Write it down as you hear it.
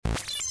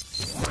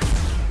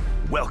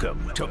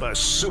Welcome to the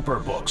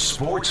Superbook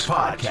Sports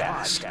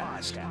Podcast.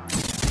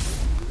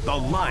 The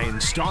line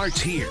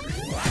starts here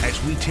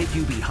as we take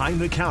you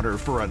behind the counter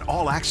for an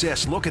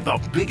all-access look at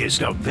the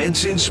biggest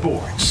events in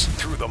sports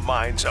through the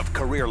minds of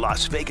career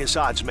Las Vegas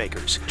odds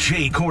makers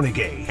Jay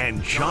Kornegay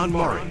and John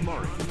Murray.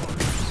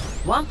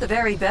 Want the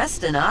very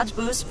best in odds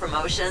boost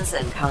promotions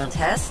and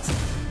contests?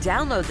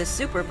 Download the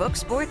Superbook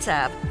Sports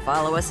app,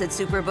 follow us at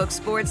Superbook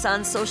Sports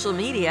on social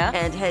media,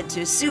 and head to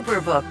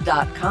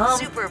superbook.com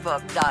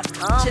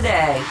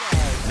today.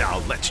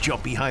 Now let's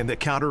jump behind the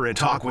counter and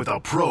talk with the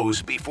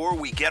pros before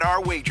we get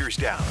our wagers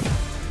down.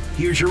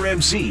 Here's your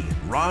MC,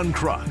 Ron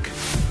Kruk.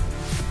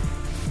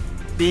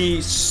 The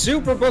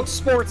Superbook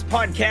Sports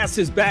Podcast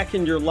is back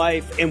in your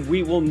life, and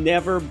we will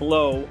never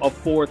blow a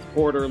fourth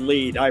quarter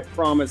lead. I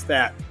promise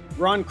that.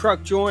 Ron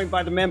Kruk joined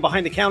by the men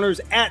behind the counters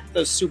at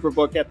the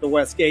Superbook at the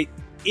Westgate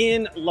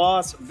in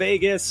Las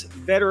Vegas,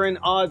 veteran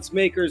odds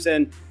makers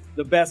and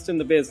the best in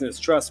the business.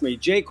 Trust me,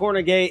 Jay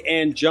Kornegay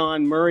and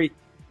John Murray.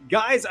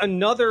 Guys,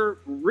 another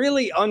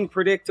really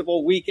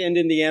unpredictable weekend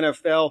in the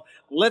NFL.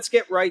 Let's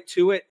get right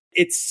to it.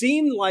 It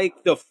seemed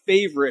like the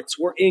favorites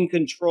were in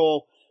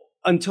control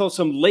until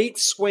some late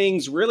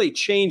swings really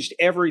changed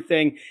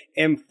everything,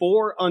 and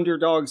four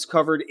underdogs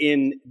covered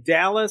in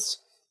Dallas,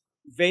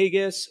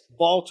 Vegas,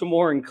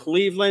 Baltimore, and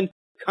Cleveland.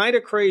 Kind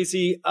of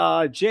crazy.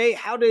 Jay,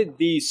 how did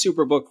the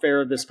Superbook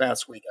fare this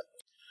past weekend?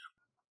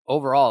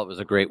 Overall, it was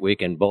a great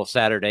weekend, both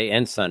Saturday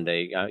and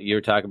Sunday. You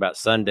were talking about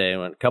Sunday,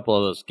 when a couple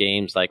of those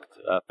games, like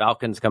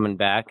Falcons coming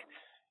back,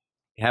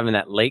 having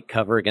that late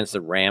cover against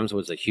the Rams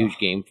was a huge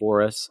game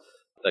for us.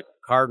 The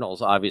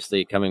Cardinals,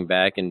 obviously, coming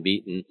back and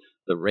beating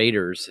the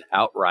Raiders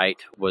outright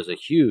was a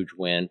huge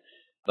win.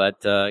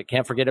 But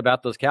can't forget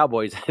about those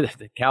Cowboys.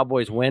 The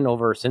Cowboys win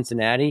over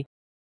Cincinnati.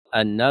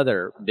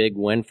 Another big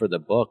win for the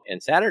book.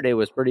 And Saturday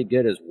was pretty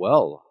good as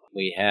well.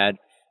 We had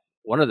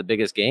one of the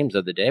biggest games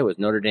of the day was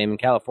Notre Dame and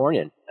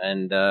California.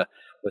 And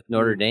with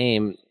Notre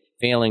Dame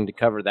failing to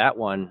cover that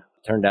one,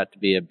 turned out to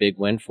be a big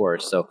win for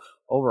us. So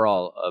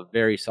overall, a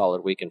very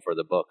solid weekend for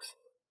the books.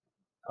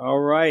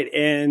 All right.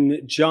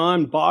 And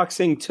John,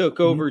 boxing took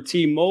over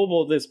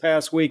T-Mobile this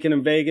past weekend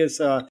in Vegas.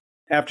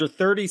 After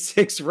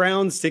 36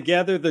 rounds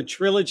together, the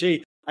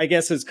trilogy, I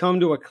guess, has come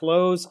to a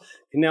close.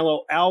 Canelo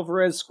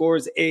Alvarez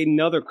scores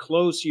another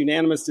close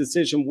unanimous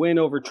decision win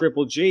over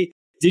Triple G.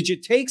 Did you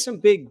take some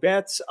big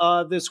bets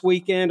this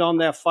weekend on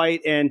that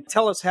fight? And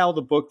tell us how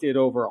the book did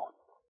overall.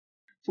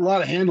 It's a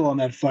lot of handle on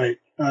that fight.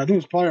 I think it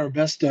was probably our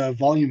best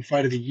volume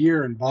fight of the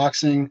year in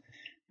boxing.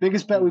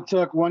 Biggest bet we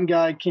took, one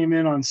guy came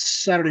in on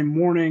Saturday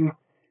morning.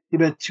 He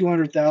bet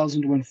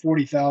 $200,000 to win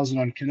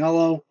 $40,000 on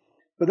Canelo.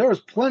 But there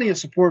was plenty of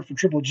support for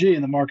Triple G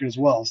in the market as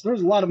well. So there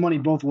was a lot of money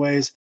both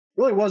ways.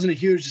 Really wasn't a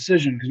huge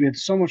decision because we had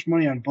so much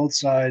money on both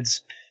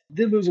sides.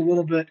 Did lose a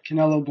little bit.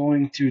 Canelo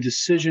going to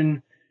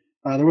decision.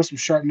 There was some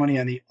sharp money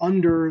on the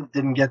under.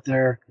 Didn't get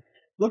there.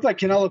 Looked like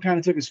Canelo kind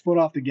of took his foot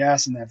off the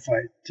gas in that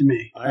fight to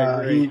me. I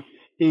agree.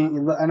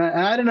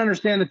 I didn't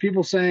understand the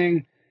people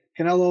saying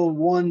Canelo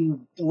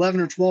won 11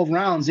 or 12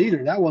 rounds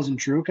either. That wasn't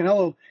true.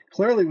 Canelo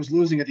clearly was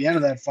losing at the end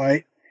of that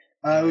fight.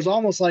 It was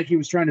almost like he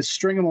was trying to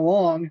string him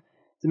along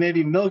to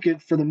maybe milk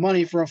it for the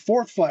money for a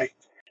fourth fight.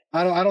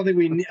 I don't think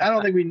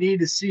we need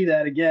to see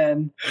that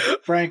again,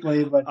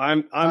 frankly. But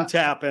I'm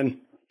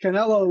tapping.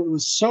 Canelo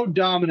was so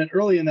dominant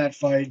early in that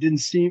fight. Didn't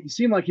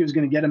seem like he was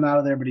going to get him out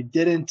of there, but he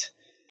didn't.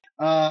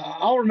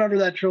 I'll remember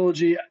that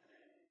trilogy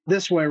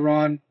this way,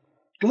 Ron.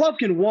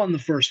 Golovkin won the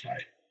first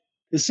fight.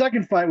 The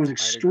second fight was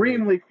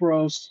extremely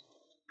close.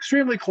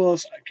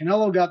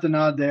 Canelo got the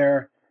nod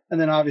there, and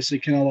then obviously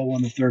Canelo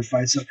won the third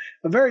fight. So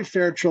a very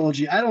fair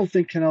trilogy. I don't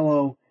think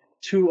Canelo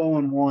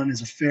 2-0-1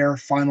 is a fair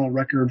final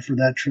record for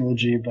that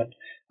trilogy, but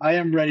I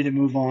am ready to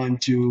move on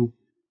to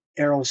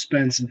Errol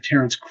Spence and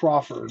Terrence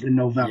Crawford in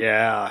November.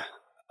 Yeah,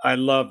 I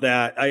love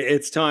that.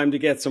 It's time to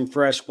get some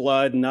fresh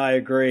blood, and I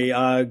agree.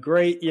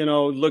 Great,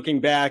 looking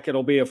back,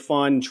 it'll be a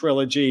fun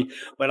trilogy,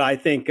 but I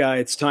think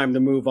it's time to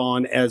move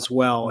on as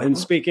well. And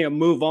speaking of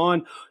move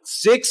on,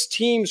 6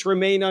 teams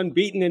remain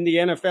unbeaten in the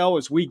NFL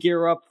as we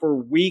gear up for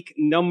week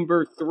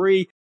number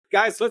 3.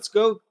 Guys, let's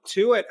go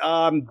to it.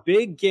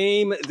 Big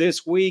game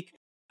this week.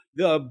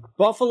 The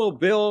Buffalo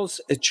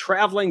Bills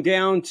traveling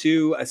down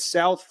to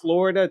South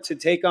Florida to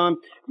take on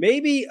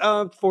maybe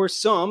for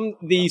some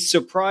the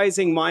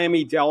surprising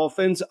Miami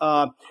Dolphins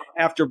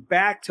after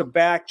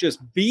back-to-back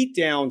just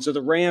beatdowns of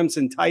the Rams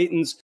and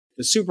Titans.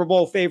 The Super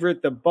Bowl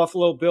favorite, the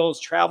Buffalo Bills,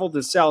 traveled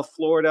to South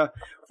Florida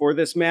for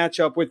this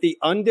matchup with the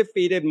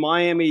undefeated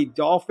Miami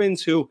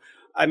Dolphins, who,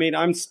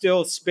 I'm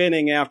still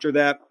spinning after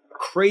that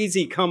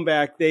crazy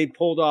comeback they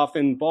pulled off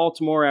in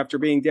Baltimore after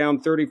being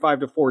down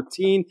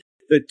 35-14.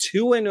 The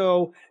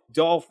 2-0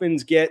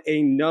 Dolphins get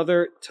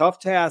another tough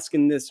task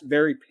in this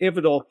very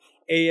pivotal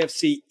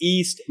AFC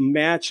East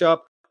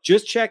matchup.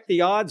 Just check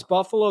the odds.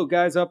 Buffalo,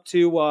 guys, up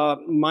to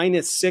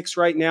 -6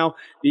 right now.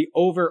 The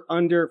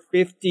over-under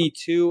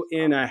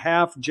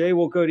 52.5. Jay,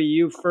 we'll go to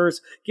you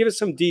first. Give us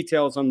some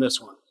details on this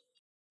one.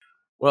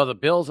 Well, the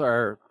Bills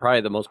are probably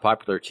the most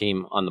popular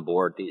team on the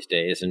board these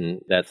days,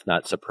 and that's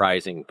not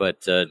surprising.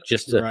 But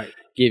just to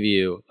give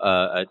you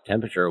a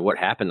temperature of what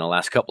happened the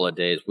last couple of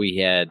days. We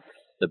had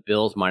the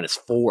Bills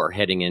 -4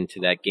 heading into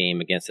that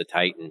game against the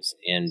Titans.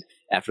 And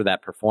after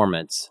that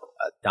performance,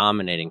 a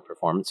dominating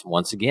performance,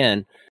 once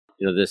again,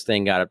 this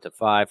thing got up to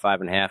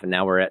 5.5, and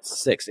now we're at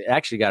 6. It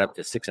actually got up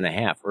to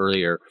 6.5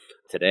 earlier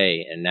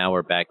today, and now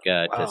we're back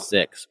to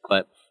 6.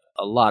 But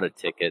a lot of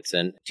tickets,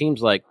 and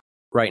teams like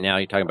right now,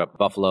 you're talking about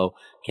Buffalo,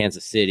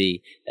 Kansas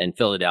City, and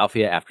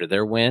Philadelphia after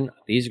their win.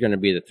 These are going to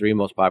be the 3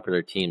 most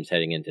popular teams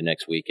heading into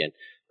next weekend.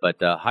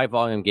 But high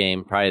volume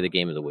game, probably the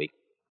game of the week.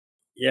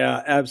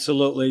 Yeah,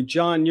 absolutely.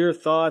 John, your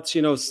thoughts?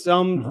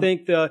 Some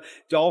think the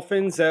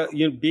Dolphins,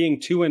 being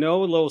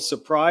 2-0, a little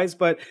surprised,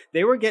 but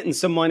they were getting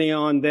some money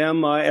on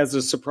them as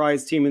a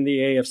surprise team in the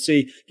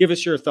AFC. Give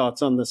us your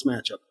thoughts on this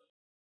matchup.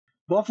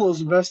 Buffalo's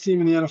the best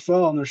team in the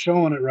NFL, and they're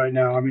showing it right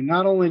now. I mean,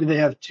 not only do they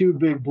have 2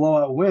 big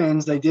blowout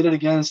wins, they did it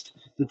against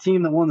the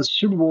team that won the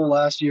Super Bowl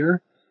last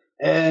year.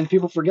 And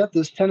people forget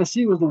this.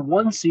 Tennessee was the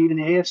 1 seed in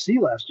the AFC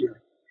last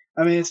year.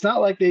 I mean, it's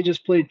not like they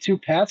just played 2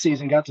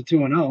 patsies and got to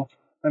 2-0.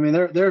 I mean,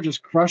 they're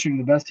just crushing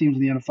the best teams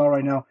in the NFL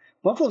right now.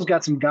 Buffalo's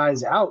got some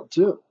guys out,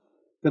 too,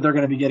 that they're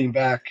going to be getting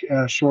back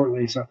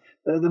shortly. So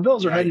the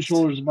Bills are head and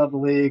shoulders above the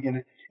league,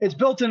 and it's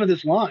built into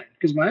this line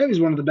because Miami's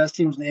one of the best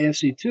teams in the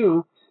AFC,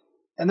 too,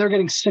 and they're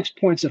getting 6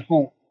 points at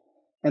home.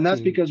 And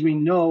that's because we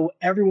know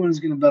everyone is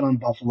going to bet on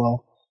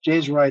Buffalo.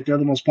 Jay's right. They're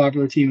the most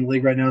popular team in the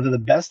league right now. They're the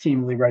best team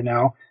in the league right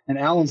now, and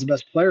Allen's the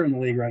best player in the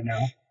league right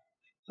now.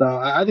 So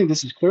I think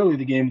this is clearly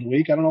the game of the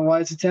week. I don't know why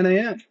it's at 10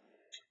 a.m.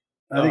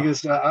 I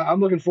think I'm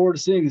looking forward to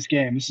seeing this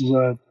game. This is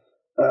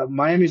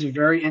Miami's a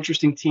very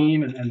interesting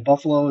team, and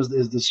Buffalo is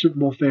the Super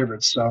Bowl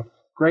favorites. So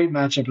great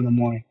matchup in the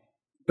morning.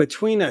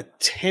 Between a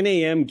 10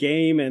 a.m.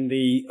 game and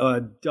the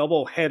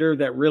doubleheader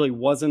that really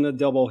wasn't a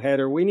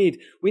doubleheader, we need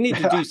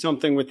to do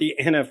something with the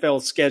NFL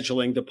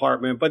scheduling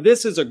department. But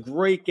this is a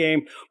great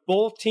game.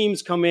 Both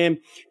teams come in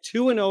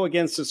 2-0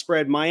 against the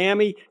spread.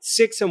 Miami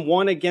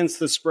 6-1 against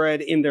the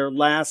spread in their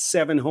last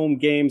 7 home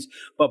games.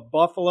 But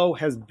Buffalo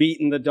has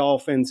beaten the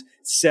Dolphins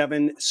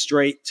 7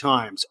 straight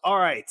times. All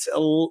right,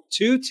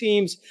 2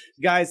 teams,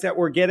 guys, that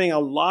were getting a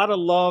lot of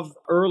love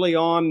early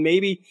on,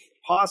 maybe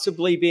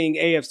possibly being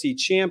AFC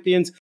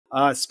champions,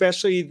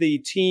 especially the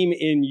team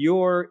in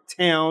your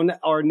town,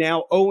 are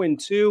now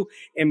 0-2,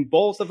 and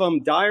both of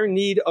them dire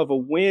need of a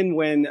win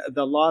when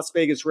the Las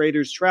Vegas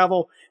Raiders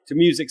travel to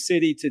Music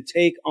City to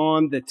take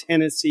on the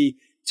Tennessee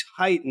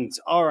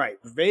Titans. All right,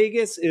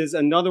 Vegas is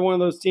another one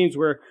of those teams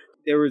where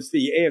there was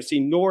the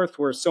AFC North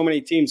where so many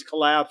teams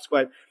collapsed,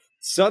 but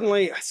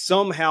suddenly,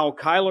 somehow,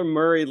 Kyler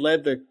Murray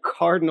led the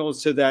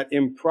Cardinals to that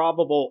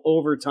improbable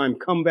overtime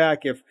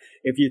comeback. If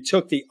you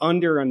took the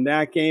under on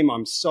that game,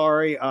 I'm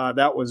sorry.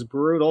 That was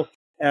brutal.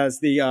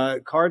 As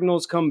the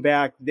Cardinals come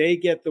back, they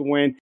get the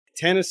win.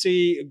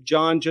 Tennessee,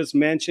 John just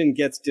mentioned,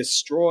 gets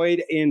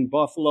destroyed in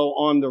Buffalo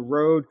on the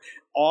road.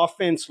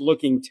 Offense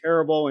looking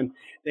terrible, and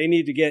they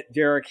need to get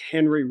Derrick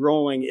Henry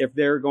rolling if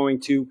they're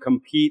going to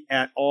compete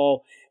at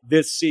all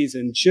this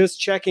season. Just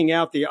checking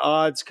out the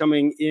odds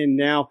coming in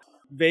now.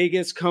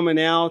 Vegas coming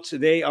out.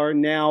 They are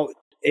now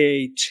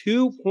a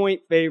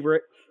 2-point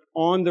favorite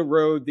on the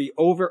road. The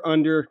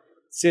over-under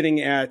sitting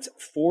at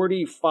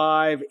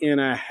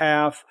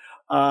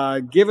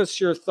 45.5. Give us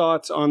your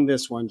thoughts on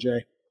this one,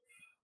 Jay.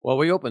 Well,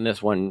 we opened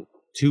this one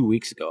 2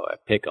 weeks ago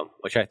at Pick'em,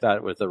 which I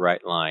thought was the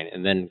right line.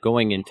 And then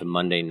going into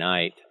Monday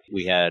night,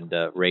 we had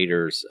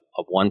Raiders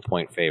a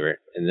 1-point favorite.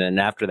 And then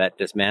after that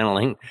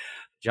dismantling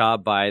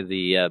job by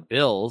the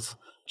Bills,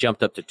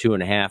 jumped up to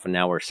 2.5, and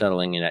now we're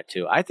settling in at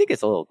 2. I think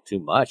it's a little too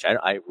much.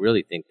 I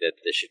really think that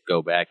this should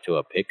go back to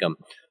a pick'em,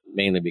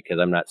 mainly because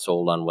I'm not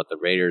sold on what the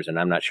Raiders, and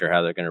I'm not sure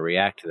how they're going to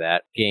react to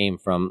that game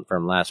from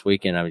last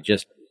weekend. I mean,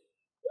 just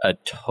a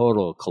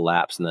total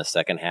collapse in the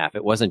second half.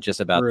 It wasn't just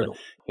about the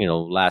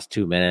last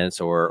 2 minutes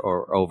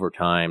or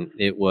overtime.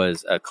 It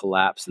was a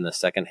collapse in the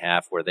second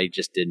half where they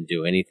just didn't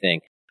do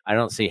anything. I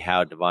don't see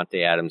how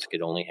Davante Adams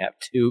could only have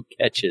 2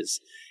 catches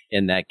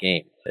in that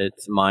game.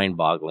 It's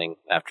mind-boggling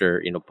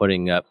after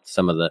putting up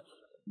some of the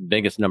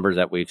biggest numbers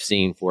that we've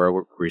seen for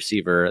a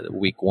receiver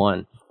week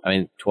 1. I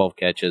mean, 12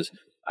 catches.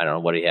 I don't know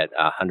what he had,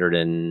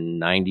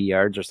 190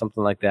 yards or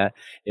something like that.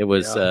 It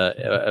was an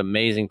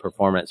amazing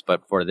performance,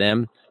 but for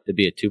them to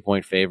be a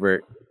 2-point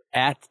favorite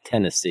at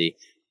Tennessee,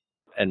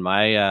 in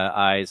my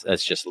eyes,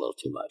 that's just a little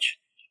too much.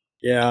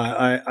 Yeah,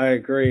 I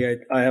agree.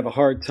 I have a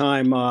hard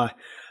time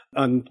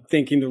I'm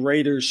thinking the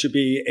Raiders should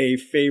be a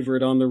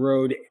favorite on the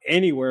road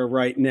anywhere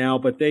right now,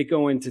 but they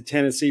go into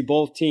Tennessee.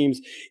 Both teams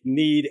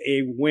need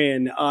a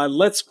win.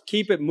 Let's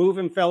keep it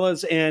moving,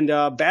 fellas, and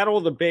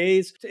battle the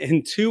Bays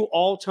and 2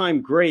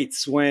 all-time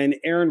greats when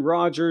Aaron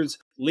Rodgers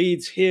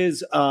leads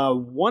his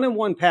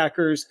 1-1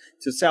 Packers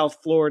to South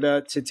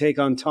Florida to take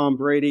on Tom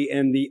Brady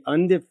and the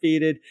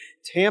undefeated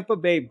Tampa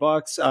Bay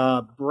Bucks.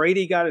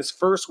 Brady got his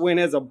first win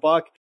as a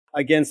Buck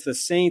against the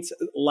Saints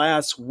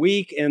last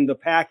week, and the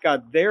Pack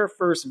got their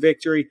first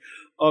victory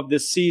of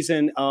the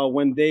season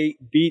when they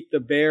beat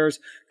the Bears.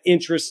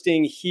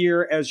 Interesting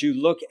here as you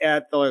look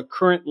at the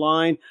current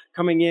line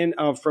coming in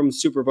from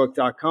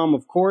Superbook.com,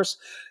 of course.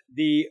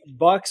 The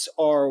Bucks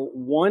are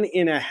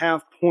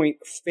 1.5 point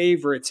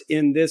favorites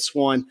in this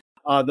one.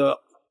 The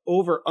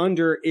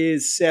over-under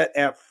is set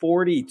at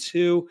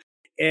 42.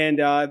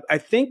 And I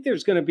think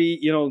there's going to be,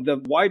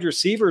 the wide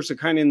receivers are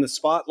kind of in the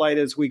spotlight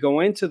as we go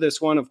into this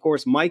one. Of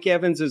course, Mike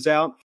Evans is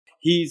out.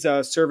 He's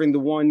serving the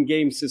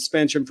 1-game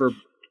suspension for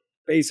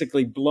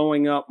basically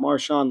blowing up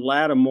Marshawn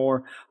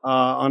Lattimore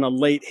on a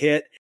late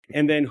hit.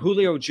 And then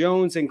Julio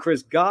Jones and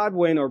Chris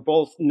Godwin are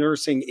both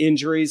nursing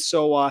injuries.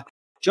 So,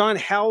 John,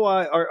 how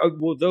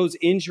will those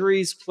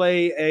injuries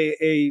play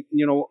a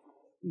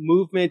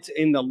movement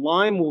in the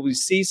line? Will we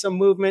see some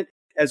movement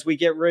as we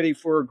get ready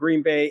for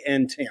Green Bay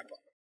and Tampa?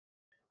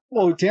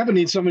 Well, Tampa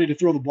needs somebody to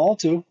throw the ball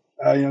to.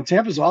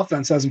 Tampa's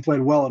offense hasn't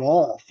played well at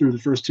all through the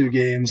first 2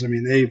 games. I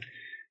mean, they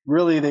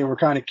were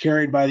kind of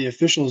carried by the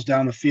officials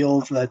down the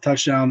field for that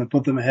touchdown that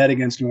put them ahead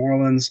against New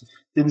Orleans.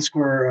 Didn't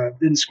score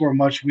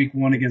much week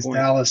 1 against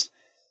Dallas.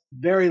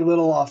 Very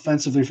little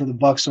offensively for the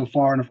Bucs so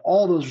far. And if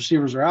all those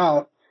receivers are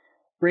out,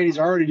 Brady's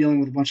already dealing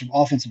with a bunch of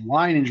offensive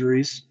line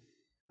injuries.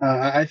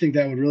 I think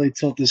that would really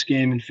tilt this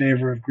game in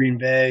favor of Green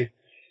Bay.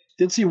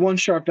 Did see one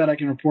sharp bet I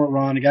can report,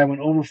 Ron. The guy went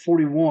over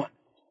 41.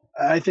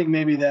 I think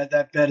maybe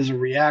that bet is a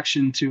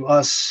reaction to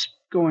us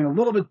going a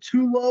little bit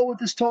too low with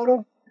this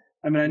total.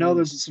 I mean, I know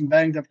there's some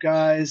banged up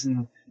guys,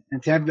 and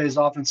Tampa Bay's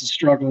offense has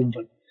struggled,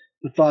 but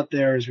the thought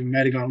there is we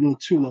might have gone a little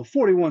too low.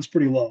 41 is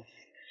pretty low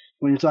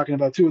when you're talking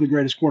about 2 of the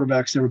greatest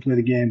quarterbacks to ever play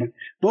the game. But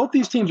both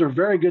these teams are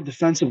very good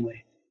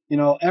defensively.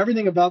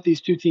 Everything about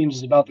these 2 teams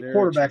is about the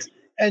quarterbacks,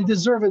 and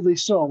deservedly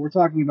so. We're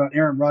talking about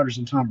Aaron Rodgers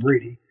and Tom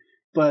Brady.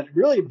 But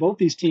really, both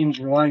these teams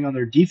are relying on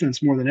their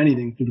defense more than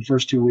anything for the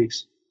first 2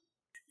 weeks.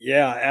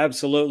 Yeah,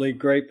 absolutely.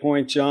 Great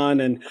point,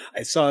 John. And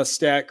I saw a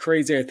stat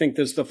crazy. I think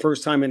this is the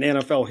first time in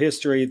NFL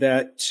history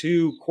that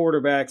 2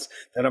 quarterbacks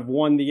that have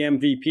won the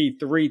MVP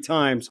 3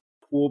 times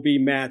will be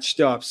matched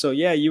up. So,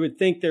 yeah, you would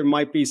think there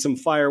might be some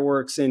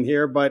fireworks in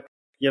here, but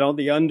the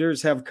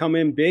unders have come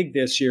in big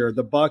this year.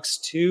 The Bucs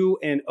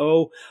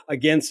 2-0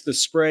 against the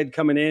spread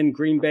coming in.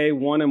 Green Bay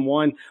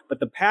 1-1, but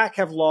the Pack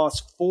have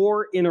lost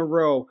 4 in a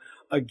row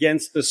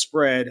against the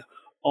spread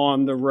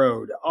on the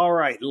road. All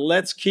right,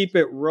 let's keep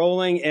it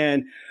rolling.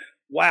 And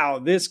wow,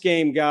 this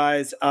game,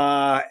 guys,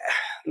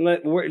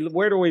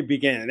 where do we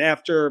begin?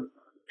 After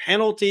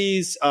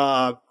penalties,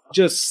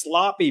 just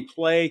sloppy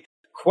play,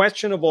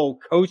 questionable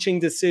coaching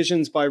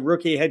decisions by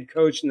rookie head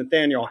coach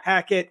Nathaniel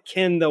Hackett,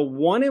 can the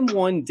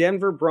 1-1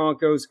 Denver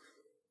Broncos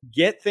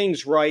get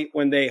things right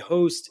when they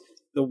host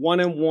the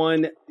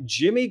 1-1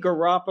 Jimmy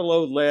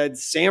Garoppolo-led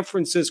San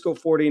Francisco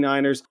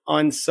 49ers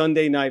on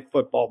Sunday Night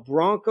Football?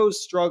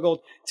 Broncos struggled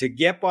to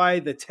get by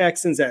the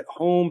Texans at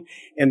home,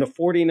 and the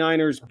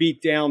 49ers beat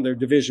down their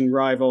division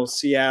rival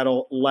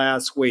Seattle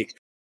last week.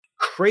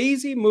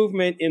 Crazy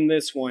movement in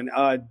this one.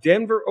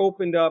 Denver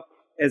opened up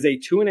as a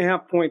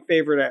 2.5-point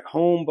favorite at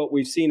home, but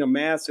we've seen a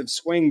massive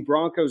swing.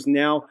 Broncos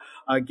now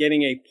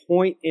getting a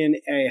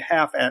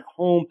 1.5 at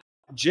home.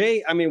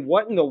 Jay, I mean,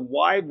 what in the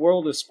wide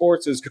world of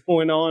sports is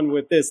going on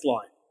with this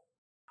line?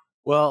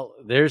 Well,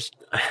 there's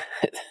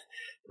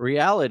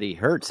reality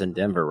hurts in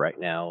Denver right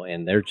now,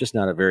 and they're just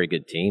not a very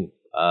good team,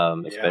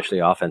 especially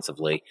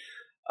offensively.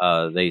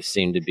 They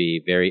seem to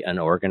be very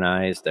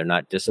unorganized. They're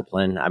not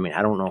disciplined. I mean,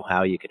 I don't know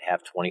how you could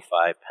have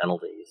 25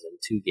 penalties in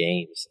 2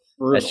 games.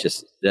 Brutal.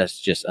 That's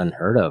just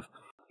unheard of.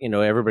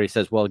 Everybody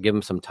says, well, give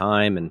them some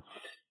time and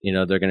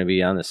they're going to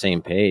be on the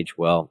same page.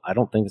 Well, I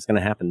don't think it's going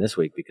to happen this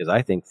week because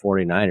I think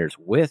 49ers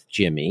with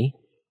Jimmy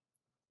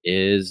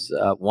is,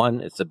 1,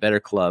 it's a better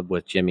club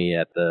with Jimmy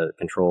at the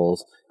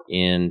controls.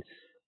 And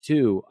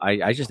 2,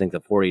 I just think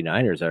the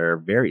 49ers are a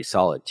very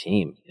solid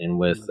team. And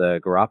with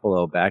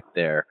Garoppolo back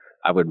there,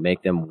 I would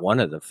make them one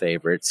of the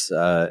favorites,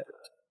 to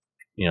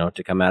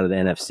come out of the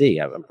NFC.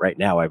 Right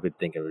now, I would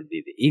think it would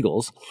be the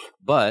Eagles.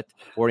 But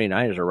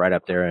 49ers are right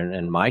up there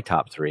in my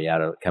top 3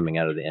 coming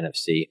out of the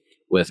NFC.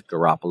 With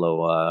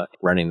Garoppolo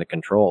running the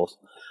controls.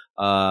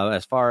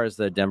 As far as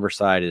the Denver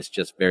side, it's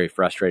just very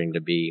frustrating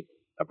to be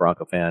a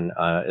Bronco fan.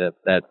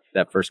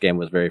 That first game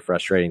was very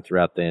frustrating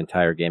throughout the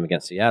entire game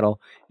against Seattle.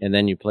 And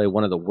then you play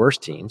one of the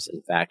worst teams,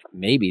 in fact,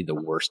 maybe the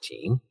worst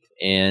team,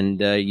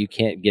 and you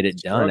can't get it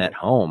done at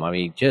home. I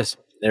mean,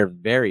 they're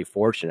very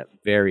fortunate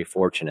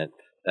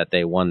that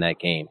they won that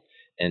game.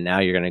 And now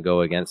you're going to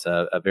go against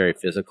a very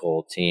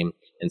physical team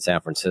in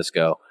San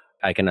Francisco.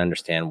 I can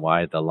understand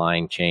why the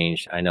line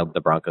changed. I know the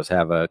Broncos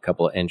have a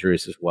couple of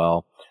injuries as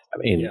well. I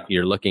mean,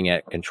 You're looking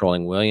at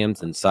controlling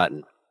Williams and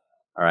Sutton.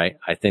 All right.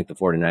 I think the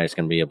 49ers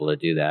can be able to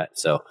do that.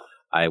 So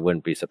I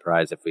wouldn't be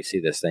surprised if we see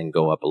this thing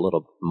go up a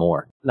little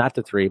more. Not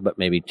to 3, but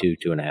maybe 2,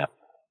 2.5.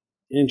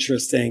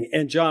 Interesting.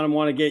 And John, I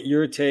want to get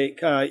your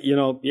take.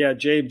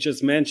 Jabe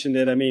just mentioned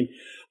it. I mean,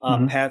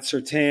 Pat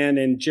Surtain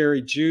and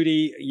Jerry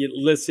Jeudy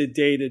listed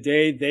day to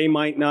day. They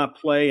might not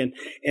play.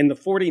 And the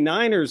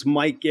 49ers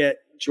might get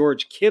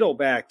George Kittle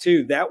back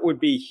too. That would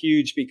be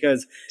huge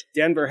because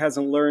Denver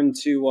hasn't learned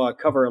to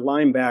cover a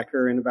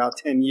linebacker in about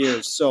 10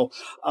 years. So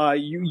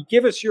you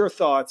give us your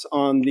thoughts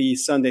on the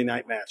Sunday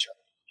night matchup.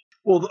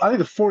 Well, I think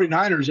the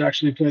 49ers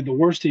actually played the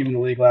worst team in the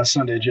league last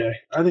Sunday, Jay.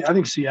 I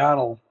think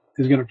Seattle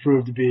is going to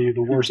prove to be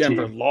the worst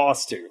Denver team.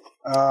 lost to.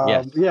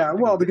 Yes. Yeah,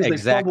 well, because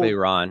exactly, they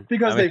fumbled, Ron.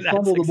 Because they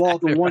fumbled the ball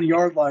at the 1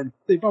 yard line.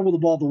 They fumbled the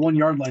ball at the 1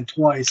 yard line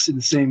twice in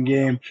the same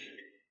game.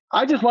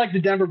 I just like the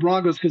Denver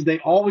Broncos because they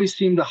always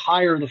seem to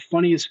hire the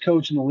funniest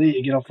coach in the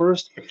league. You know,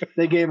 first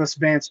they gave us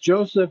Vance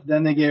Joseph,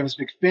 then they gave us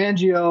Vic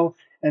Fangio,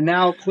 and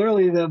now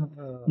clearly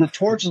the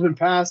torch has been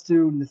passed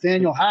to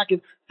Nathaniel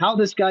Hackett. How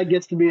this guy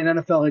gets to be an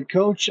NFL head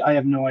coach, I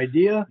have no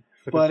idea,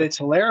 but it's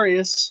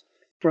hilarious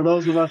for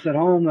those of us at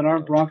home that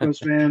aren't Broncos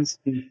fans.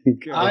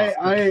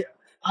 I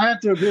have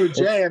to agree with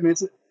Jay. I mean,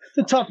 it's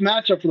a tough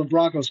matchup for the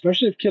Broncos,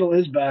 especially if Kittle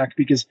is back,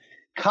 because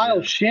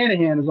Kyle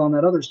Shanahan is on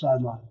that other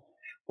sideline.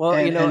 Well,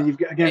 and you've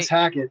got against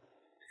Hackett.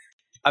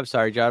 I'm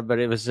sorry, John, but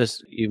it was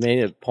just, you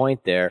made a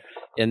point there.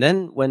 And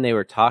then when they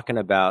were talking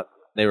about,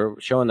 they were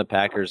showing the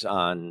Packers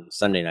on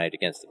Sunday night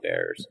against the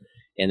Bears,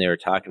 and they were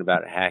talking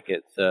about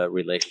Hackett's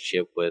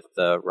relationship with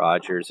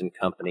Rodgers and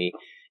company,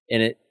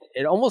 and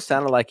it almost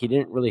sounded like he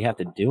didn't really have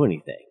to do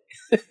anything.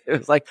 It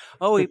was like,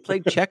 oh, he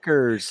played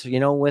checkers,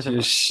 with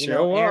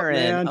Aaron.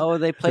 Man. Oh,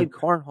 they played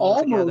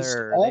cornhole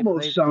together.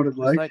 Almost sounded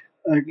like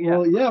yeah.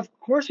 Well, yeah, of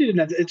course he didn't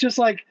have to. It's just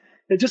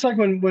like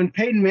when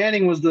Peyton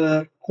Manning was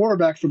the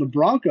quarterback for the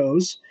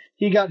Broncos,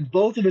 he got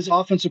both of his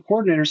offensive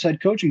coordinators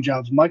head coaching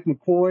jobs, Mike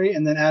McCoy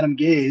and then Adam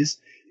Gase.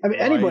 I mean,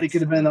 anybody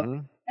could have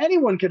been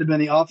anyone could have been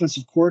the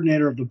offensive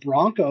coordinator of the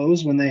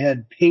Broncos when they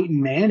had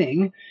Peyton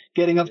Manning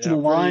getting up to the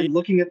line,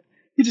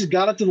 he just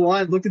got up to the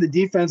line, looked at the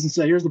defense and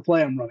said, here's the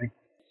play I'm running.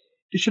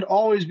 You should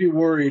always be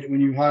worried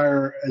when you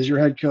hire as your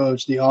head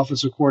coach the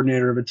offensive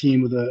coordinator of a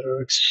team with an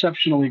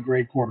exceptionally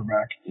great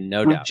quarterback.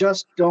 No doubt. We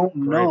just don't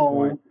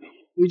know.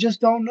 We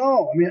just don't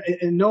know. I mean,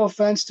 and no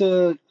offense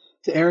to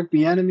Eric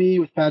Bieniemy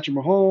with Patrick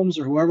Mahomes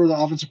or whoever the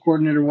offensive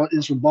coordinator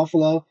is for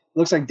Buffalo. It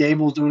looks like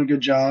Dable's doing a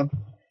good job.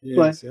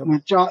 Yes, but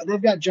with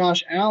they've got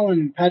Josh Allen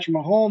and Patrick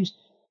Mahomes.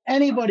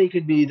 Anybody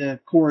could be the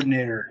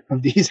coordinator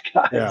of these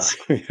guys.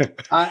 Yeah.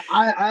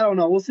 I don't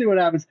know. We'll see what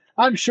happens.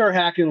 I'm sure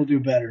Hackett will do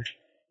better.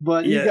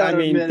 But you got to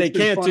admit, they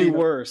can't do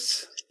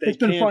worse. It's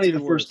been funny the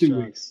first 2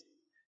 weeks.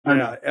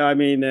 Yeah, I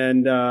mean,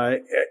 and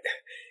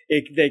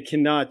they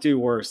cannot do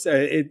worse.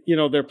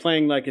 They're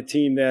playing like a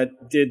team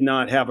that did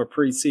not have a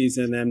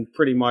preseason, and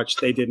pretty much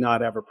they did not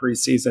have a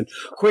preseason.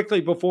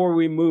 Quickly, before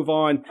we move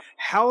on,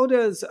 how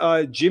does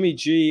Jimmy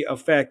G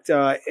affect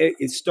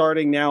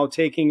starting now,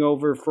 taking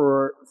over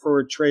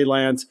for Trey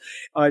Lance?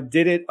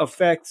 Did it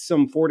affect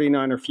some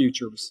 49er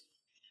futures?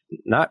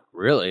 Not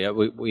really.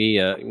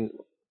 We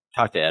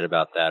talked to Ed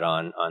about that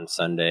on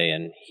Sunday,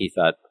 and he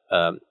thought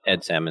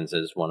Ed Salmons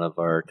is one of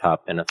our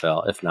top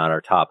NFL, if not our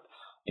top,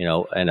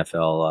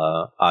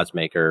 NFL odds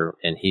maker,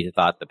 and he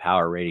thought the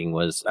power rating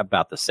was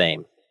about the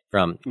same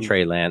from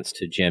Trey Lance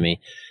to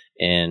Jimmy.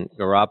 And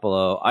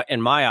Garoppolo,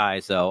 in my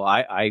eyes, though,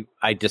 I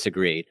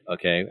disagreed.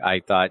 Okay, I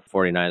thought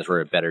 49ers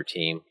were a better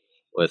team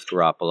with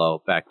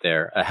Garoppolo back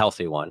there, a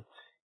healthy one,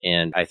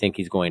 and I think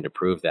he's going to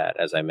prove that,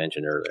 as I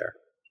mentioned earlier.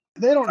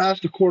 They don't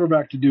ask the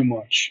quarterback to do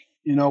much.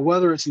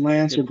 Whether it's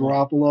Lance or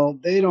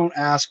Garoppolo, they don't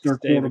ask their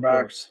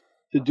quarterbacks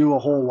to do a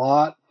whole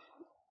lot.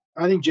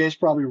 I think Jay's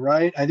probably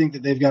right. I think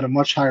that they've got a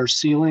much higher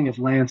ceiling if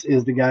Lance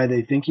is the guy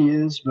they think he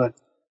is. But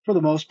for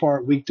the most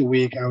part, week to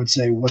week, I would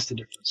say, what's the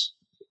difference?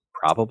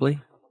 Probably.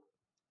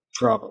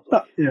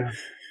 Yeah.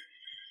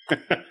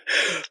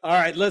 All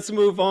right, let's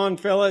move on,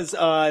 fellas.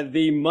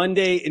 The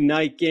Monday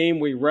night game,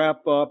 we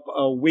wrap up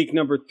week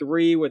number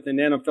 3 with an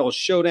NFL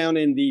showdown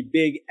in the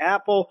Big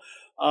Apple.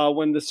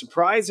 When the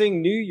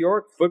surprising New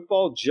York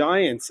Football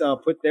Giants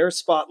put their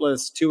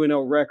spotless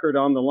 2-0 record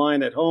on the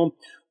line at home,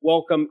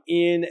 welcome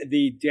in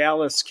the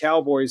Dallas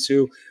Cowboys,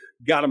 who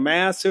got a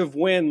massive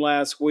win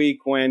last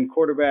week when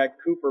quarterback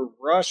Cooper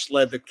Rush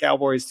led the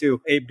Cowboys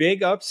to a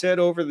big upset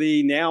over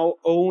the now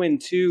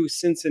 0-2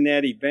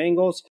 Cincinnati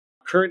Bengals.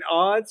 Current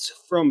odds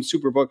from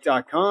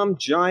Superbook.com,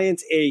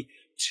 Giants a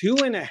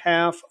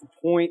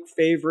 2.5-point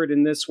favorite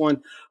in this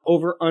one,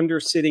 over under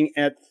sitting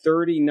at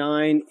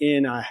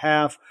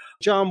 39.5.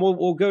 John,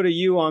 we'll go to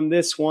you on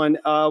this one.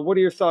 What are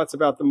your thoughts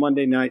about the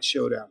Monday night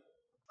showdown?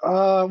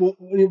 Well,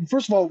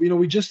 first of all, it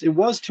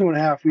was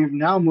 2.5. We've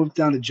now moved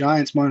down to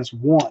Giants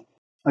 -1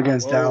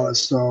 against Dallas.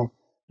 So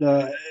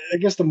I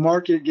guess the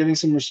market giving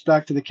some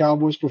respect to the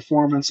Cowboys'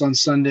 performance on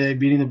Sunday,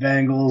 beating the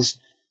Bengals.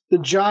 The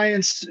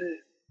Giants,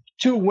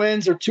 2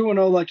 wins or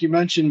 2-0, like you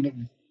mentioned, but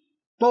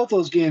both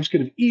those games could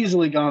have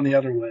easily gone the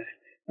other way.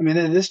 I mean,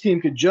 this team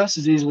could just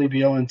as easily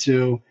be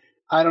 0-2.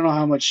 I don't know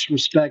how much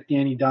respect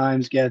Danny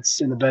Dimes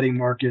gets in the betting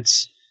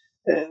markets.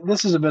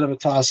 This is a bit of a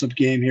toss-up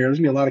game here. There's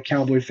going to be a lot of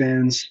Cowboy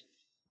fans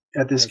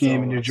at this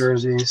game in New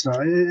Jersey. So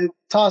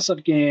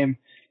toss-up game,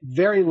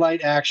 very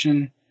light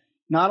action,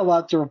 not a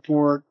lot to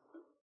report,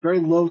 very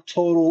low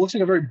total. Looks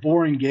like a very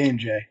boring game,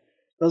 Jay.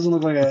 Doesn't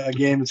look like a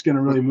game that's going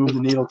to really move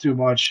the needle too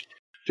much.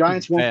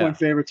 Giants 1-point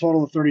favorite,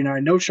 total of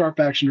 39. No sharp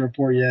action to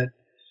report yet.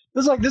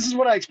 This is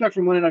what I expect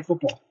from Monday Night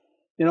Football.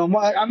 I'm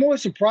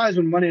always surprised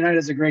when Monday night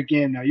is a great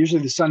game now.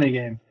 Usually the Sunday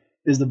game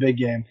is the big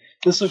game.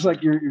 This looks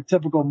like your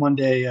typical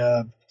Monday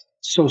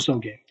so-so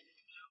game.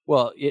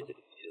 Well,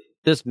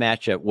 this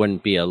matchup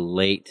wouldn't be a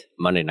late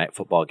Monday Night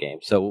Football game.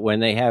 So when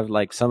they have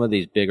like some of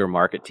these bigger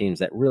market teams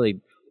that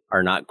really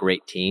are not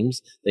great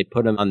teams, they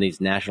put them on these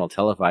national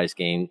televised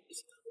games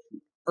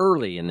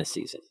early in the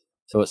season.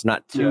 So it's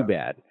not too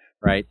bad,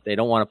 right? They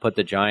don't want to put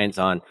the Giants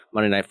on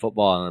Monday Night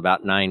Football in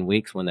about 9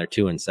 weeks when they're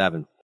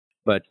 2-7.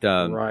 But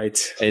right.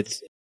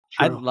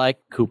 I like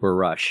Cooper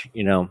Rush.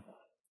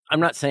 I'm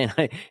not saying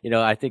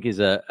I think he's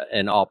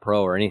an all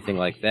pro or anything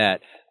like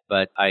that,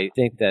 but I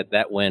think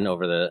that win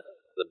over the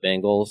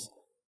Bengals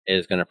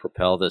is going to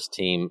propel this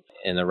team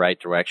in the right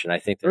direction. I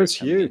think they're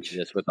huge.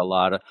 This with a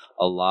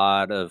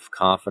lot of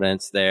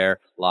confidence there,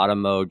 a lot of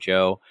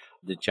mojo.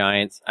 The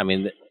Giants,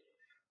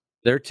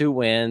 their 2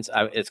 wins.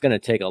 It's going to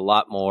take a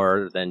lot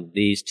more than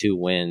these 2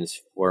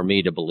 wins for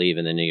me to believe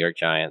in the New York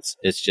Giants.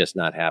 It's just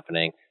not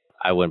happening.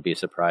 I wouldn't be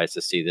surprised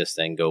to see this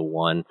thing go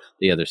 1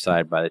 the other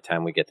side by the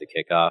time we get to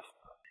kickoff.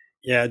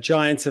 Yeah,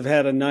 Giants have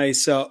had a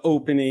nice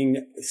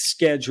opening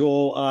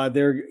schedule.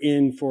 They're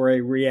in for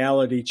a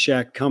reality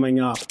check coming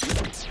up.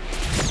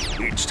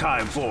 It's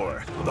time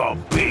for the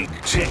Big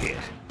Ticket.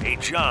 Hey,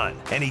 John,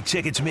 any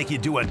tickets make you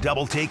do a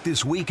double take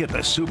this week at the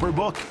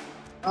Superbook?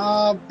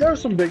 There are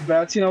some big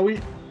bets. We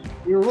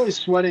were really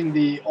sweating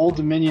the Old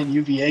Dominion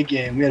UVA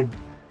game. We had a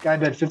guy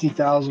bet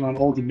 50,000 on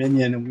Old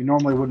Dominion, and we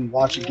normally wouldn't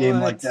watch a game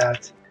like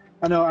that.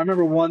 I know. I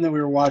remember one that we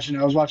were watching.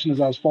 I was watching as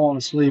I was falling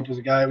asleep. Was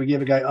a guy. We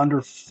gave a guy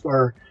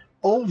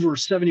over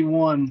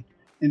 71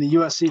 in the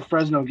USC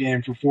Fresno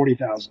game for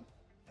 40,000.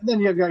 And then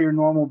you've got your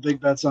normal big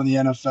bets on the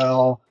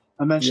NFL.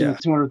 I mentioned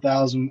the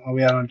 200,000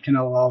 we had on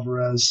Canelo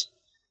Alvarez.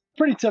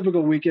 Pretty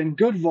typical weekend.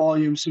 Good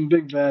volume. Some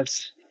big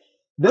bets.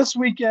 This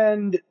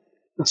weekend,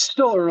 it's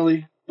still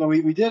early, but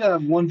we did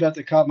have one bet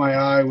that caught my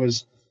eye.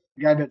 Was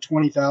a guy bet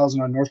 20,000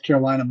 on North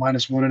Carolina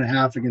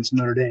 -1.5 against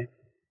Notre Dame.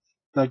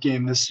 That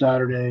game this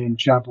Saturday in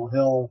Chapel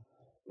Hill.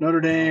 Notre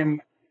Dame,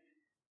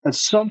 at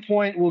some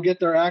point, will get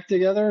their act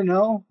together.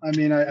 No?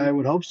 I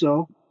would hope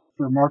so,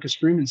 for Marcus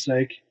Freeman's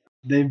sake.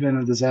 They've been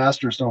a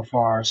disaster so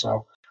far,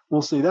 so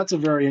we'll see. That's a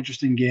very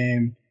interesting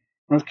game.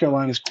 North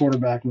Carolina's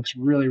quarterback looks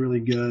really, really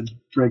good,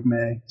 Drake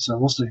May, so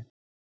we'll see.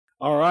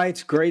 All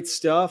right, great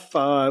stuff.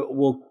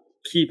 We'll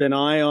keep an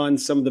eye on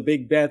some of the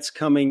big bets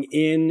coming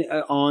in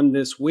on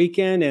this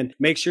weekend, and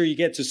make sure you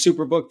get to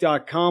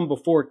superbook.com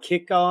before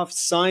kickoff.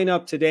 Sign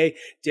up today,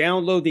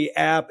 download the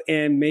app,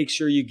 and make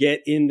sure you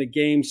get in the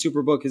game.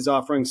 Superbook is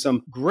offering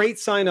some great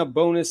sign-up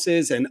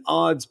bonuses and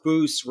odds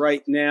boosts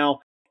right now.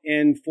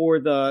 And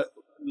for the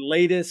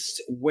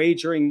latest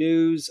wagering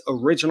news,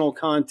 original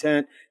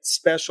content,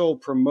 special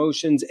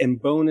promotions,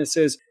 and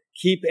bonuses,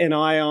 keep an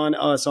eye on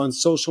us on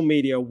social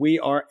media. We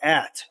are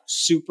at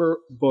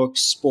Superbook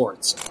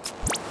Sports.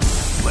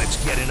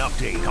 Let's get an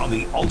update on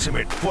the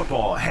Ultimate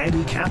Football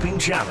Handicapping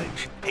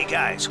Challenge. Hey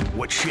guys,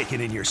 what's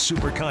shaking in your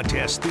Super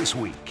Contest this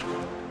week?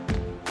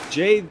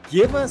 Jay,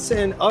 give us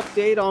an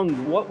update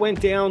on what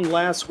went down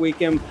last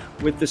weekend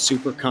with the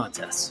Super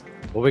Contest.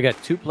 Well, we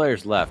got 2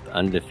 players left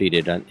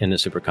undefeated in the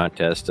Super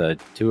Contest.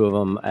 2 of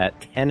them at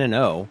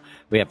 10-0.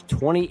 We have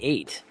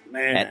 28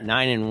 at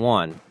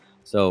 9-1.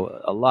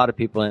 So a lot of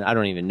people, and I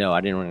don't even know.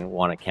 I didn't even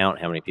want to count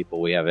how many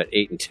people we have at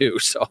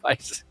 8-2, so I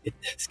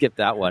skipped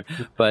that one.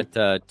 But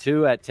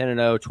 2 at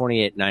 10-0,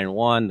 28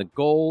 9-1. The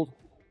gold,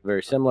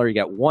 very similar. You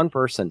got 1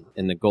 person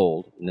in the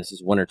gold, and this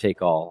is winner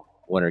take all.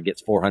 Winner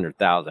gets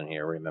 400,000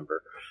 here.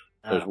 Remember,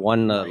 there's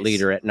one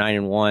leader at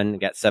 9-1.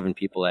 Got 7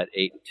 people at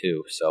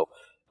 8-2. So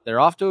they're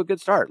off to a good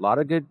start. A lot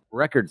of good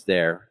records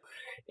there.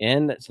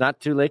 And it's not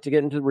too late to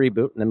get into the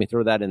reboot. Let me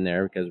throw that in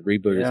there because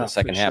reboot is a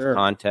second half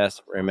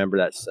contest. Remember,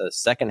 that's a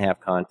second half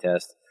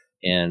contest,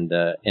 and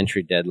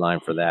entry deadline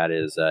for that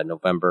is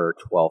November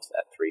 12th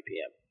at 3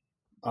 p.m.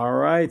 All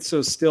right,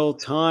 so still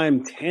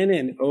time,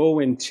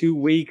 10-0 in 2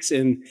 weeks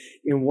in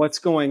what's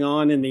going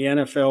on in the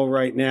NFL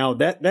right now.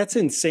 That's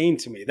insane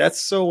to me.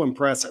 That's so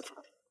impressive.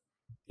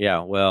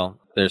 Yeah, well,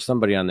 there's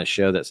somebody on the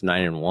show that's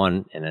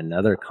 9-1 in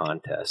another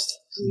contest,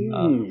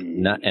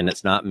 and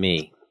it's not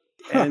me.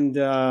 And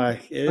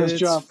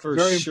it's for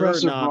very sure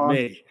not Ron.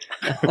 me.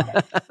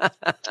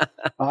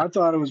 I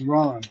thought it was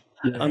Ron.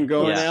 I'm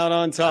going out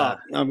on top.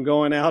 I'm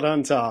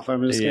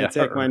just going to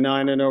take my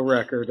 9-0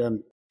 record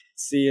and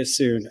see you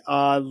soon.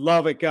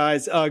 Love it,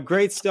 guys.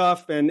 Great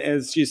stuff. And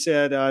as you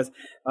said,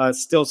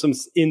 still some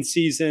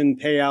in-season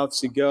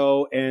payouts to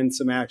go and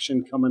some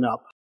action coming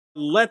up.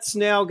 Let's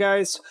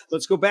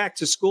go back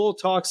to school,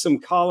 talk some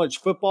college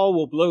football.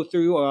 We'll blow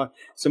through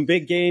some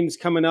big games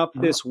coming up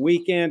this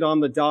weekend on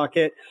the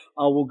docket.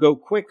 We'll go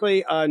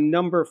quickly.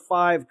 Number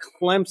 5,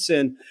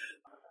 Clemson,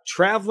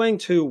 traveling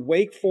to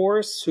Wake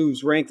Forest,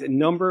 who's ranked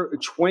number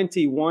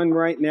 21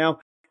 right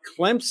now.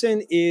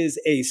 Clemson is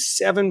a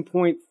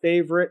 7-point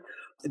favorite.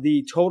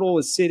 The total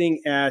is sitting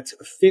at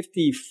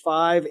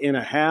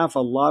 55.5. A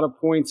lot of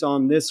points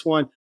on this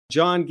one.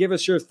 John, give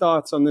us your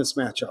thoughts on this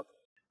matchup.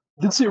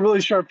 Did see a really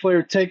sharp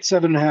player take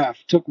 7.5.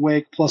 Took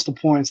Wake plus the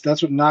points.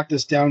 That's what knocked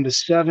us down to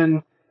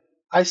 7.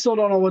 I still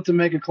don't know what to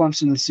make of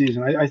Clemson this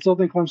season. I still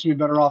think Clemson would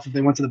be better off if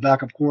they went to the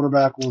backup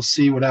quarterback. We'll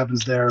see what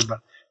happens there.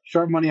 But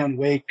sharp money on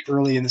Wake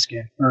early in this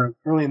game, or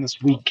early in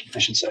this week, I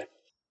should say.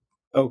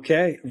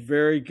 Okay,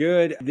 very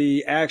good.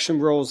 The action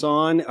rolls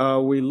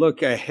on. We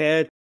look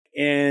ahead,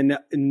 and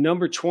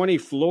number 20,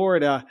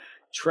 Florida,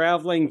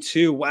 traveling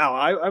to, wow,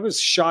 I was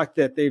shocked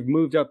that they've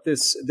moved up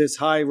this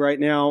high right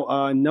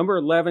now. Number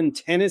 11,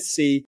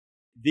 Tennessee.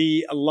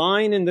 The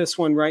line in this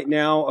one right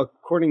now,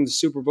 according to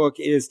Superbook,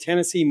 is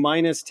Tennessee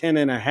minus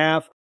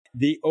 10.5.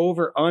 The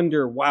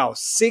over-under, wow,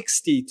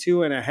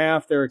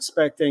 62.5. They're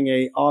expecting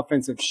a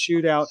offensive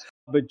shootout.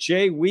 But,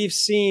 Jay, we've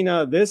seen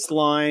this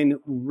line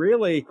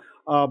really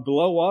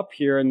blow up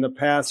here in the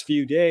past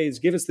few days.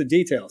 Give us the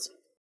details.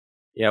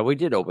 Yeah, we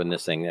did open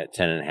this thing at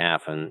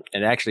 10.5, and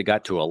it actually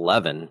got to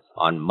 11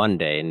 on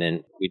Monday, and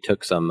then we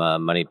took some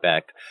money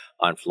back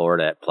on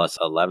Florida at plus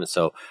 11.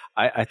 So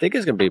I think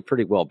it's going to be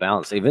pretty well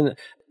balanced. Even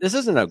this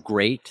isn't a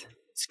great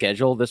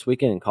schedule this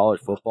weekend in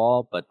college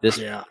football, but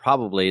this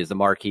probably is the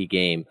marquee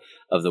game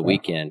of the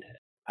weekend.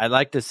 I'd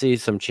like to see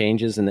some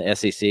changes in the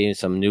SEC and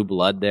some new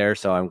blood there.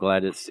 So I'm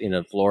glad it's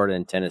Florida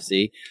and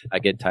Tennessee. I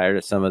get tired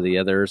of some of the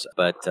others,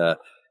 but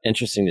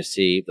interesting to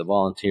see the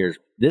Volunteers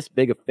this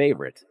big a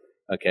favorite.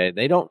 Okay,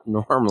 they don't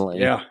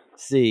normally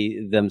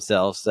see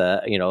themselves,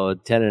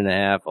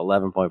 10.5,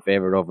 11-point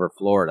favorite over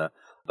Florida,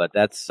 but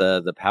that's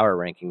the power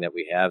ranking that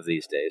we have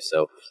these days.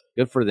 So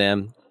good for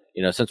them.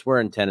 Since we're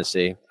in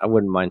Tennessee, I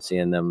wouldn't mind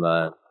seeing them,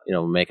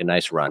 make a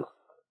nice run.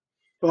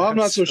 Well, I'm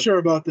not so sure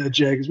about that,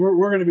 Jay, because we're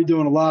going to be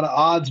doing a lot of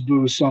odds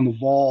boosts on the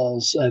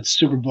Vols at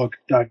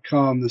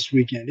Superbook.com this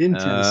weekend in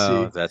Tennessee.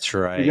 Oh, that's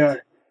right. We got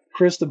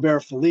Chris the Bear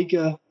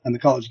Felica and the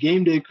College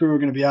Game Day crew are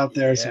going to be out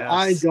there.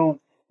 Yes. So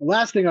the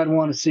last thing I'd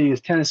want to see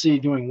is Tennessee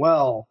doing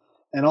well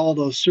and all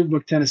those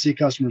Superbook Tennessee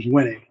customers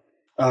winning.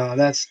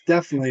 That's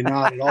definitely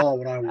not at all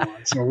what I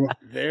want. So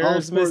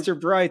there's Mr.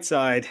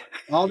 Brightside.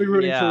 I'll be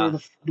rooting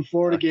for the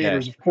Florida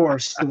Gators, of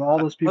course, and all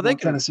those people in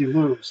Tennessee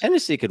lose.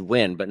 Tennessee could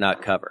win, but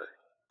not cover.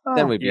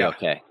 Then we'd be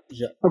okay.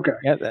 Yeah. Okay.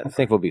 Yeah, I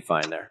think we'll be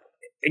fine there.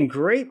 And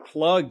great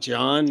plug,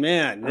 John.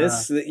 Man,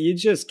 you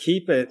just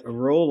keep it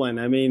rolling.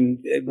 I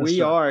mean,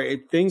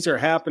 things are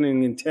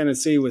happening in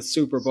Tennessee with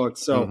Superbook,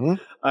 so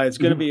it's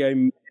going to be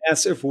a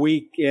massive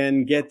week,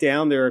 and get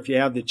down there if you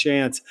have the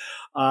chance.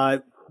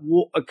 A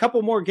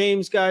couple more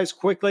games, guys,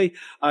 quickly.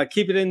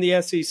 Keep it in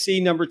the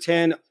SEC. Number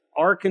 10,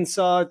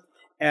 Arkansas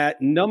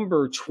at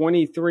number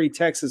 23,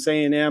 Texas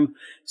A&M.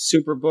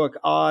 Superbook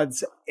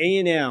odds,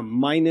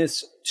 A&M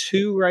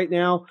 -2 right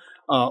now.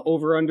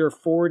 Over under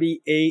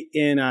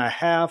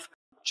 48.5.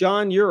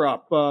 John, you're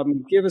up.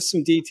 Give us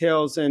some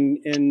details and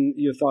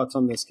your thoughts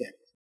on this game.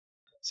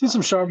 See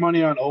some sharp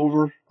money on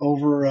over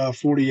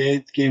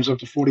 48. Game's up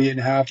to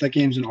 48.5. That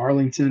game's in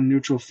Arlington,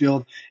 neutral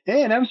field.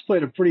 A&M's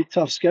played a pretty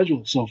tough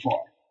schedule so far.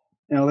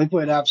 They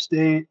played App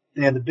State.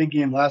 They had the big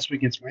game last week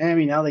against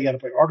Miami. Now they got to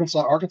play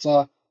Arkansas.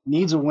 Arkansas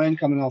needs a win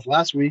coming off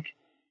last week.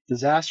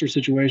 Disaster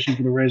situation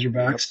for the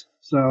Razorbacks.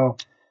 So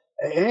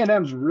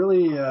A&M's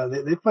really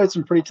they played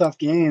some pretty tough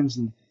games,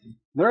 and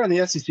they're in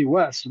the SEC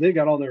West, so they've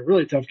got all their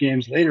really tough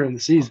games later in the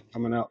season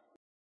coming up.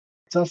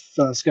 Tough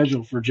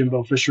schedule for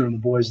Jimbo Fisher and the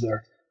boys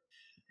there.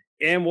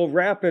 And we'll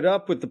wrap it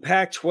up with the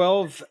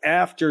Pac-12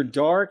 after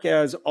dark,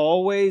 as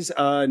always.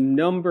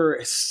 Number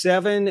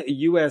 7,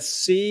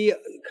 USC,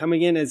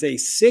 coming in as a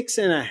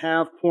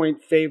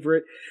 6.5-point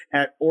favorite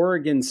at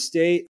Oregon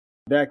State.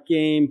 That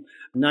game,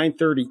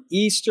 9:30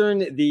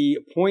 Eastern. The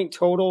point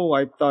total,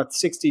 I thought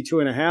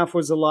 62.5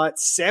 was a lot.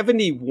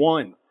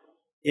 71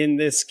 in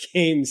this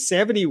game.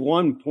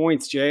 71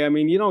 points, Jay. I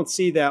mean, you don't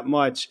see that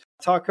much.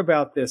 Talk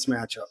about this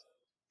matchup.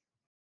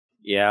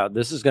 Yeah,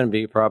 this is going to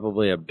be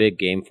probably a big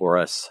game for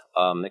us,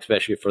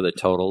 especially for the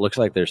total. Looks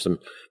like there's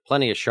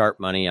plenty of sharp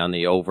money on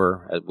the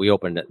over. We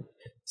opened at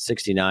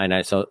 69.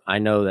 I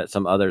know that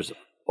some others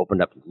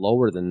opened up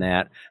lower than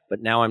that,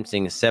 but now I'm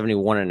seeing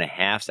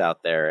 71.5s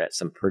out there at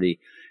some pretty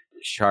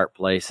sharp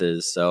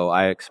places. So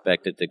I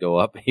expect it to go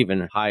up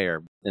even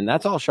higher. And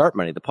that's all sharp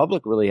money. The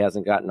public really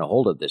hasn't gotten a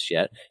hold of this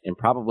yet and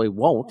probably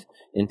won't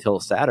until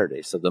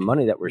Saturday. So the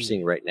money that we're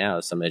seeing right now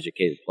is some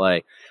educated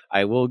play.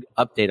 I will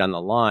update on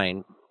the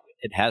line.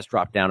 It has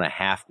dropped down a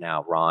half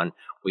now, Ron.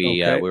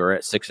 We were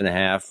at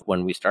 6.5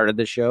 when we started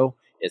the show.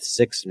 It's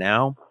 6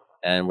 now,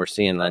 and we're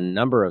seeing a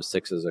number of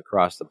 6s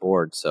across the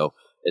board. So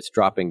it's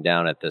dropping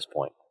down at this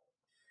point.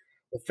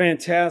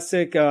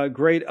 Fantastic.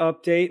 Great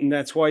update. And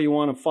that's why you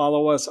want to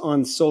follow us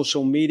on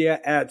social media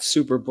at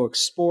Superbook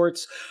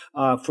Sports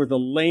for the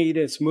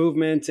latest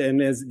movement.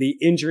 And as the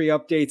injury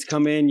updates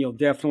come in, you'll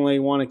definitely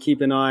want to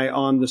keep an eye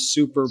on the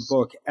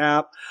Superbook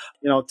app.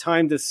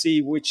 Time to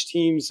see which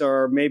teams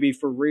are maybe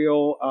for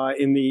real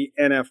in the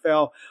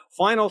NFL.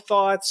 Final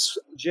thoughts,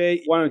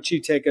 Jay, why don't you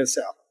take us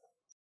out?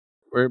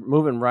 We're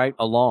moving right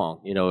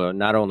along,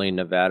 not only in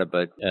Nevada,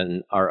 but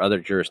in our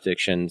other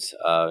jurisdictions.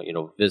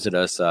 Visit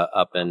us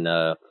up in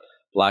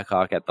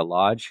Blackhawk at the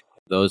Lodge.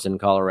 Those in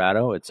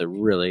Colorado, it's a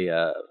really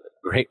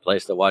great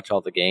place to watch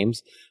all the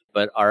games.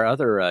 But our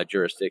other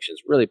jurisdictions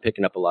really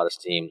picking up a lot of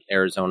steam.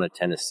 Arizona,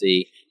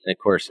 Tennessee, and of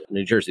course,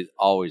 New Jersey's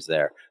always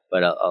there.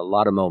 But a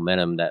lot of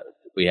momentum that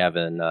we have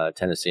in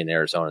Tennessee and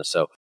Arizona.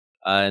 So,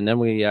 and then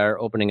we are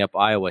opening up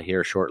Iowa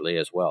here shortly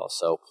as well.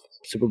 So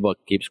Superbook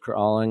keeps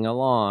crawling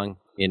along,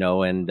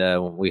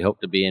 and we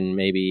hope to be in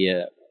maybe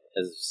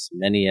as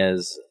many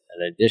as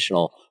an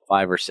additional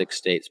 5 or 6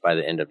 states by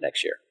the end of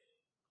next year.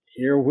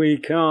 Here we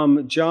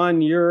come.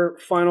 John, your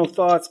final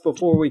thoughts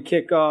before we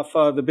kick off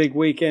the big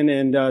weekend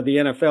and the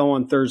NFL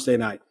on Thursday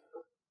night.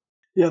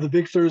 Yeah, the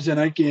big Thursday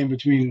night game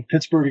between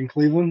Pittsburgh and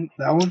Cleveland,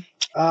 that one.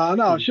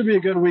 No, it should be a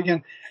good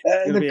weekend.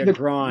 It'll be a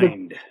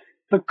grind.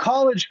 The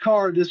college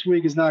card this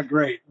week is not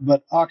great,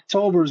 but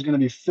October is going to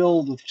be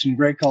filled with some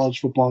great college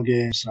football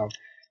games. So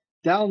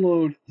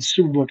download the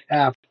Superbook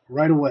app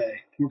right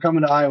away. We're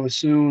coming to Iowa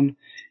soon.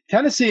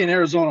 Tennessee and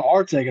Arizona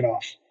are taking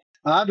off.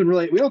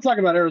 We don't talk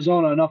about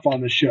Arizona enough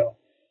on this show.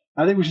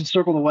 I think we should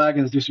circle the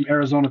wagons, do some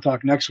Arizona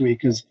talk next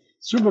week because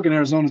Superbook in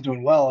Arizona is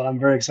doing well, and I'm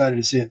very excited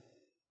to see it.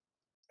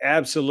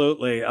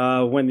 Absolutely.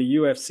 When the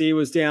UFC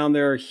was down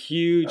there,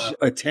 huge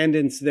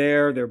attendance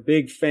there. They're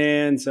big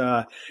fans.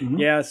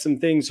 Yeah, some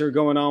things are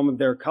going on with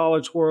their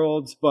college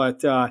worlds, but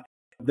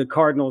the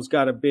Cardinals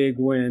got a big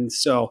win.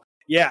 So,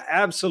 yeah,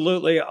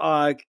 absolutely.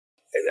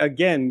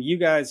 Again, you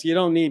guys, you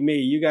don't need me.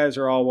 You guys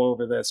are all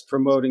over this,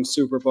 promoting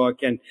Superbook.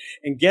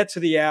 And get to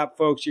the app,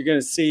 folks. You're going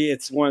to see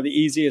it's one of the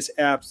easiest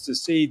apps to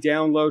see,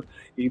 download.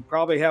 You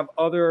probably have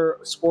other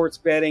sports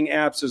betting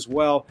apps as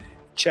well.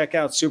 Check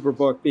out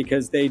Superbook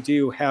because they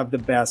do have the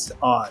best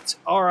odds.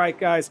 All right,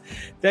 guys.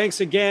 Thanks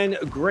again.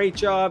 Great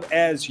job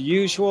as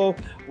usual.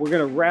 We're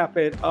going to wrap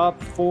it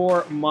up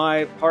for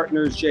my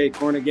partners, Jay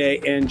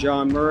Kornegay and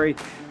John Murray.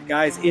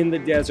 Guys in the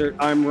desert,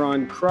 I'm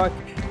Ron Kruk.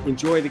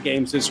 Enjoy the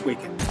games this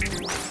weekend.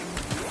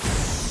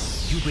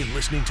 You've been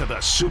listening to the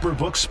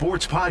Superbook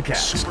Sports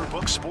Podcast.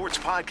 Superbook Sports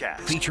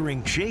Podcast.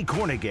 Featuring Jay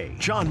Kornegay,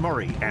 John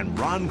Murray, and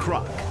Ron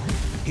Kruk.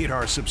 Hit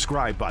our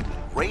subscribe button,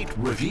 rate,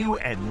 review,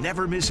 and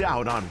never miss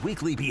out on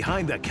weekly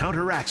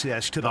behind-the-counter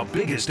access to the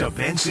biggest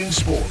events in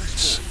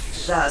sports.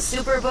 The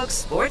Superbook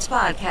Sports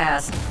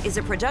Podcast is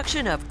a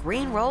production of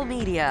Green Roll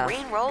Media.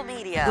 Green Roll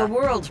Media, the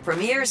world's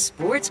premier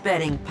sports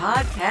betting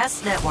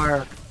podcast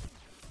network.